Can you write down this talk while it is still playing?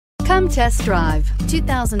Come test drive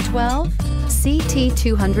 2012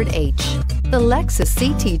 CT200H. The Lexus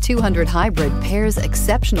CT200 Hybrid pairs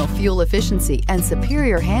exceptional fuel efficiency and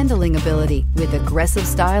superior handling ability with aggressive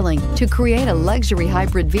styling to create a luxury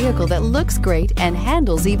hybrid vehicle that looks great and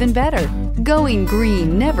handles even better. Going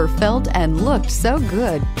green never felt and looked so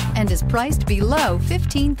good and is priced below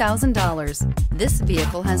 $15,000. This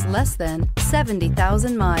vehicle has less than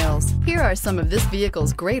 70,000 miles. Here are some of this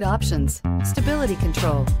vehicle's great options: stability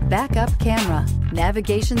control, backup camera,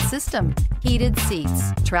 navigation system, heated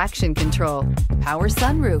seats, traction control, power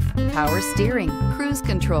sunroof, power steering, cruise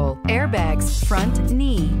control, airbags, front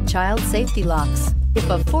knee, child safety locks. If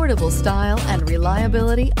affordable style and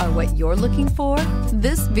reliability are what you're looking for,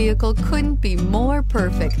 this vehicle couldn't be more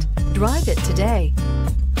perfect. Drive it today.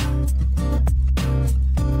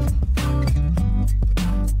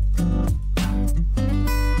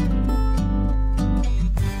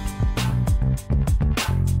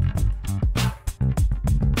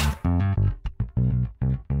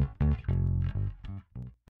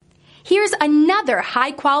 Here's another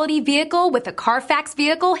high-quality vehicle with a CARFAX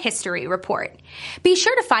Vehicle History Report. Be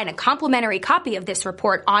sure to find a complimentary copy of this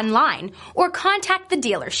report online or contact the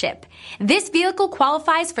dealership. This vehicle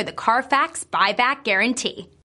qualifies for the CARFAX Buyback Guarantee.